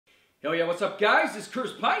Hell yeah, what's up guys? It's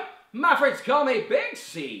Curse Pipe. My friends call me Big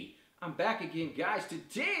C. I'm back again guys.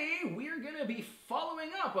 Today we're gonna be following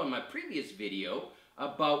up on my previous video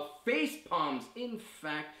about face palms. In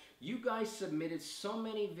fact, you guys submitted so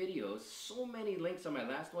many videos, so many links on my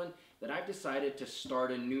last one that I've decided to start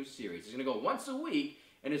a new series. It's gonna go once a week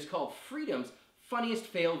and it's called Freedom's Funniest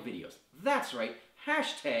Fail Videos. That's right,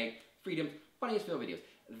 hashtag Freedom's Funniest Fail Videos.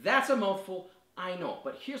 That's a mouthful, I know,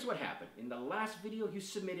 but here's what happened. In the last video, you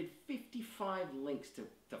submitted 55 links to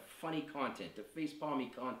funny content, to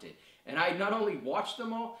face-palmy content. And I not only watched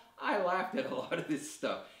them all, I laughed at a lot of this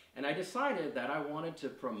stuff. And I decided that I wanted to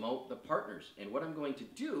promote the partners. And what I'm going to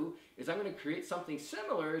do is I'm going to create something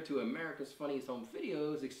similar to America's Funniest Home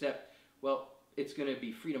Videos, except, well, it's going to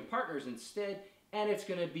be Freedom Partners instead, and it's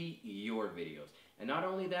going to be your videos. And not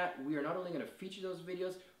only that, we are not only going to feature those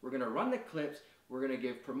videos, we're going to run the clips, we're going to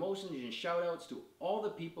give promotions and shout outs to all the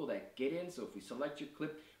people that get in. So if we select your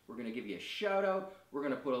clip, we're going to give you a shout out. We're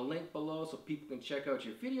going to put a link below so people can check out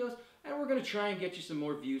your videos. And we're going to try and get you some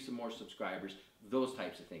more views, some more subscribers, those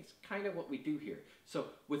types of things. Kind of what we do here. So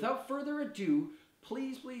without further ado,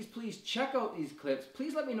 please, please, please check out these clips.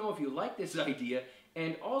 Please let me know if you like this idea.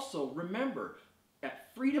 And also remember,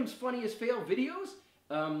 at Freedom's Funniest Fail Videos,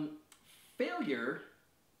 failure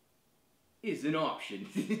is an option.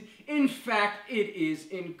 In fact, it is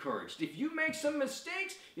encouraged. If you make some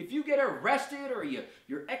mistakes, if you get arrested or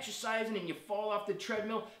you're exercising and you fall off the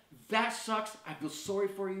treadmill, that sucks. I feel sorry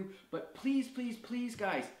for you. But please, please, please,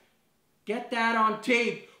 guys, get that on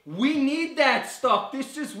tape. We need that stuff.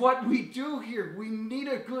 This is what we do here. We need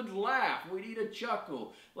a good laugh. We need a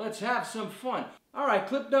chuckle. Let's have some fun. All right,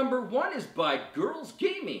 clip number 1 is by Girls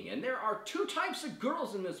Gaming. And there are two types of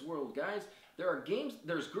girls in this world, guys.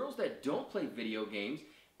 There's girls that don't play video games,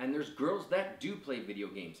 and there's girls that do play video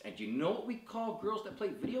games. And you know what we call girls that play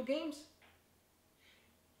video games?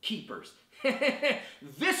 Keepers.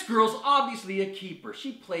 This girl's obviously a keeper.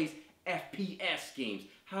 She plays FPS games.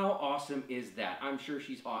 How awesome is that? I'm sure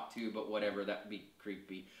she's hot too, but whatever, that'd be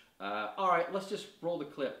creepy. All right, let's just roll the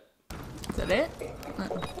clip. Is that it?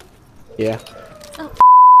 Yeah. Oh,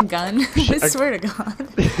 gun. I swear to God.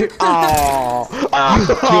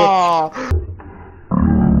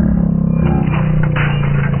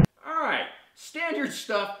 Alright, standard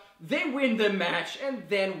stuff. They win the match, and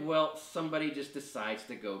then, well, somebody just decides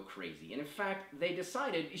to go crazy. And in fact, they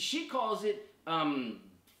decided, she calls it,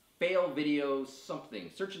 fail video something.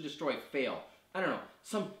 Search and destroy fail. I don't know,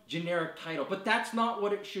 some generic title. But that's not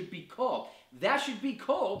what it should be called. That should be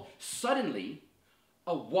called, suddenly,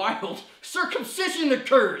 a wild circumcision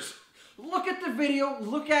occurs. Look at the video,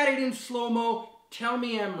 look at it in slow-mo, tell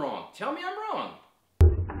me I'm wrong. Tell me I'm wrong.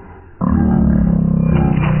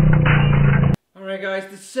 Alright guys,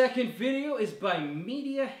 the second video is by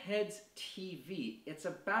Media Heads TV. It's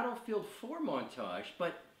a Battlefield 4 montage,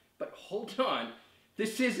 but hold on.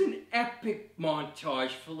 This is an epic montage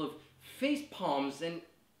full of face palms and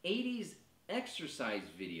 80s exercise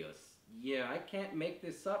videos. Yeah, I can't make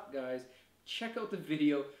this up, guys. Check out the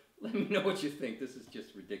video. Let me know what you think. This is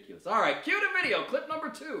just ridiculous. Alright, cue the video. Clip number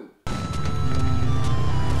 2.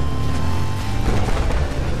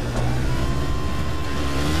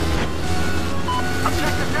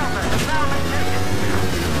 Objective Delta is now maintained.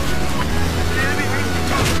 The enemy reached the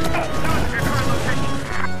coast. Notice your current location.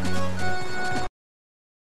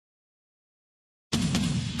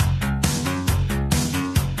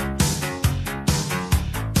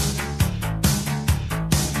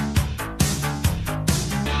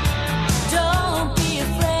 Don't be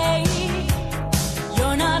afraid,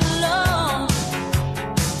 you're not alone.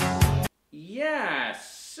 Yeah,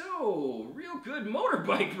 so real good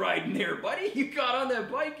motorbike riding there, buddy. You got on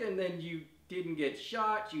that bike and then you didn't get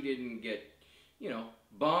shot, you didn't get,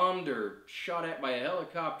 bombed or shot at by a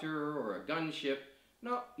helicopter or a gunship.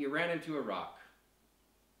 No, you ran into a rock.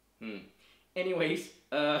 Anyways,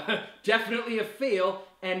 definitely a fail,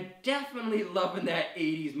 and definitely loving that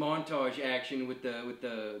 80s montage action with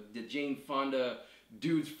the Jane Fonda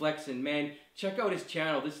dudes flexing. Man, check out his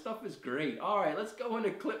channel. This stuff is great. All right, let's go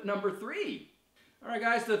into clip number 3. All right,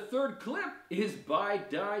 guys, the third clip is by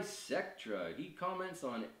Dissectra. He comments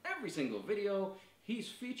on every single video. He's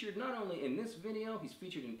featured not only in this video, he's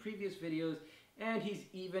featured in previous videos, and he's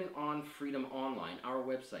even on Freedom Online, our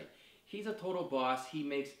website. He's a total boss. He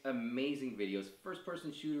makes amazing videos,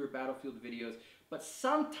 first-person shooter, Battlefield videos, but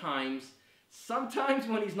sometimes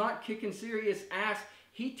when he's not kicking serious ass,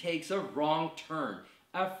 he takes a wrong turn,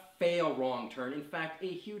 a fail wrong turn, in fact, a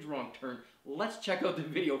huge wrong turn. Let's check out the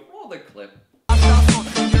video. Roll the clip.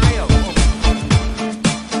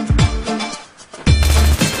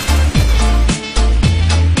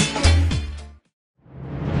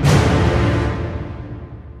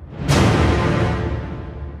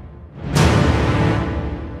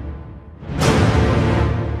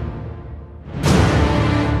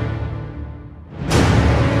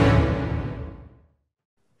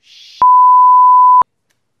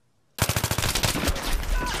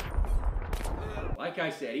 I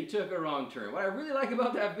said, he took a wrong turn. What I really like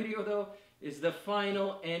about that video, though, is the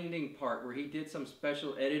final ending part where he did some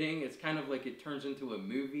special editing. It's kind of like it turns into a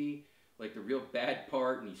movie, like the real bad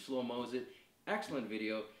part, and he slow-mo's it. Excellent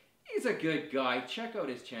video. He's a good guy. Check out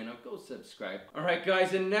his channel. Go subscribe. Alright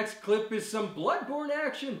guys, the next clip is some Bloodborne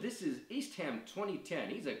action. This is Eastham 2010.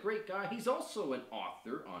 He's a great guy. He's also an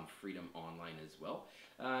author on Freedom Online as well.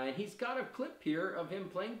 And he's got a clip here of him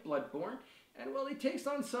playing Bloodborne. And well, he takes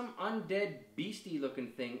on some undead beastie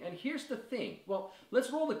looking thing. And here's the thing. Well,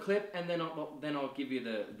 let's roll the clip and then I'll give you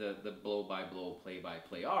the blow-by-blow,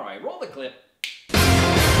 play-by-play. Alright, roll the clip.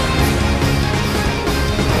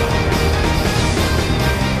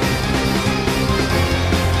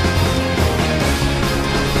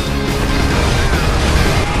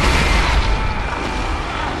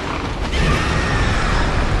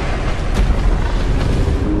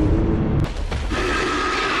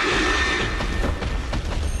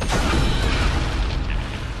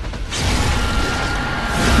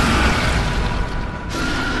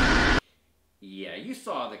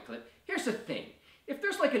 Saw the clip. Here's the thing. If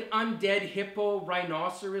there's like an undead hippo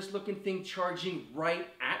rhinoceros looking thing charging right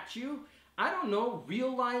at you, I don't know,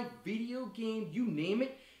 real life, video game, you name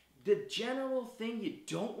it, the general thing you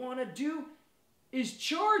don't want to do is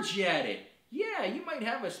charge at it. Yeah, you might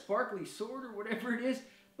have a sparkly sword or whatever it is,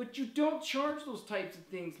 but you don't charge those types of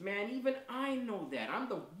things, man. Even I know that. I'm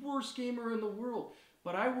the worst gamer in the world,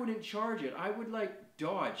 but I wouldn't charge it. I would like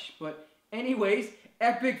dodge, but anyways,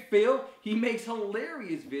 epic fail. He makes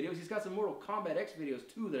hilarious videos. He's got some Mortal Kombat X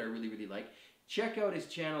videos too that I really like. Check out his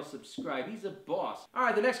channel, subscribe. He's a boss.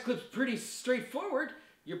 Alright, the next clip's pretty straightforward.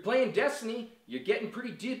 You're playing Destiny, you're getting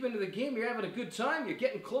pretty deep into the game, you're having a good time, you're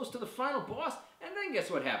getting close to the final boss, and then guess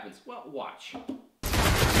what happens? Well, watch.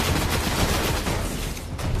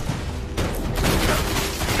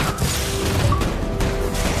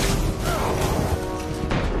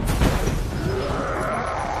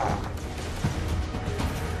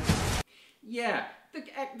 Yeah,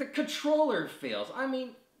 the controller fails. I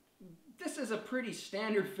mean, this is a pretty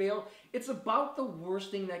standard fail. It's about the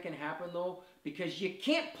worst thing that can happen though, because you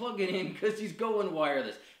can't plug it in because he's going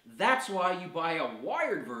wireless. That's why you buy a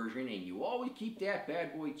wired version and you always keep that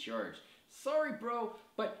bad boy charged. Sorry bro,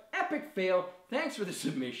 but epic fail. Thanks for the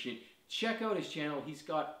submission. Check out his channel. He's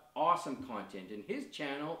got awesome content and his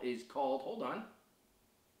channel is called, hold on,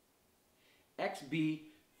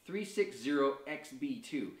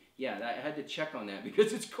 XB360XB2. Yeah, I had to check on that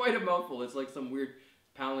because it's quite a mouthful. It's like some weird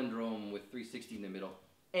palindrome with 360 in the middle.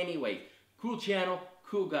 Anyway, cool channel,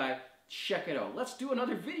 cool guy. Check it out. Let's do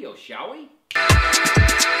another video, shall we?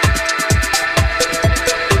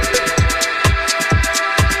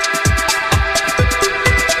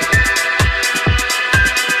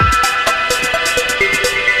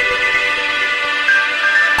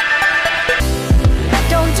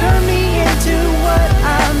 Don't turn me into what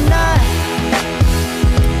I'm not.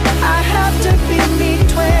 I have to be me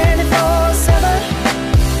 24/7,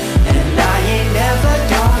 and I ain't never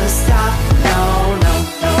gonna stop. No, no,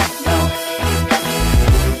 no,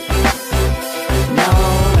 no,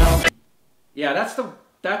 no, no. Yeah,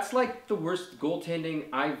 that's like the worst goaltending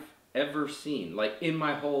I've ever seen, like in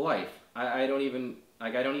my whole life. I don't even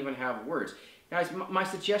have words. Guys, my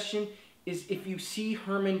suggestion is if you see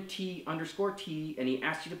Herman T_T and he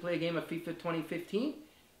asks you to play a game of FIFA 2015,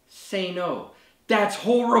 say no. That's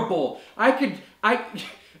horrible. I could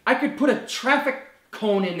put a traffic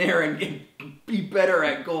cone in there and be better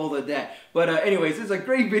at goal than that. But anyways, it's a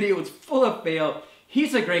great video. It's full of fail.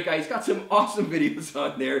 He's a great guy. He's got some awesome videos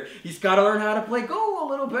on there. He's got to learn how to play goal a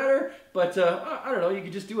little better. But I don't know. You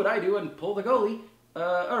could just do what I do and pull the goalie.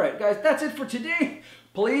 Alright guys, that's it for today.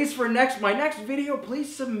 Please, for my next video,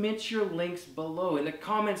 please submit your links below in the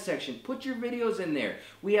comment section. Put your videos in there.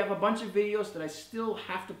 We have a bunch of videos that I still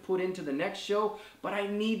have to put into the next show, but I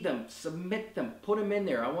need them. Submit them. Put them in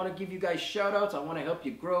there. I want to give you guys shout outs. I want to help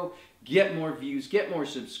you grow, get more views, get more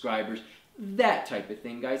subscribers. That type of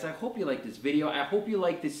thing, guys. I hope you like this video. I hope you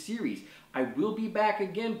like this series. I will be back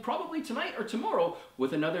again probably tonight or tomorrow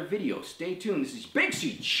with another video. Stay tuned. This is Big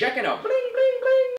C. Check it out. Bling!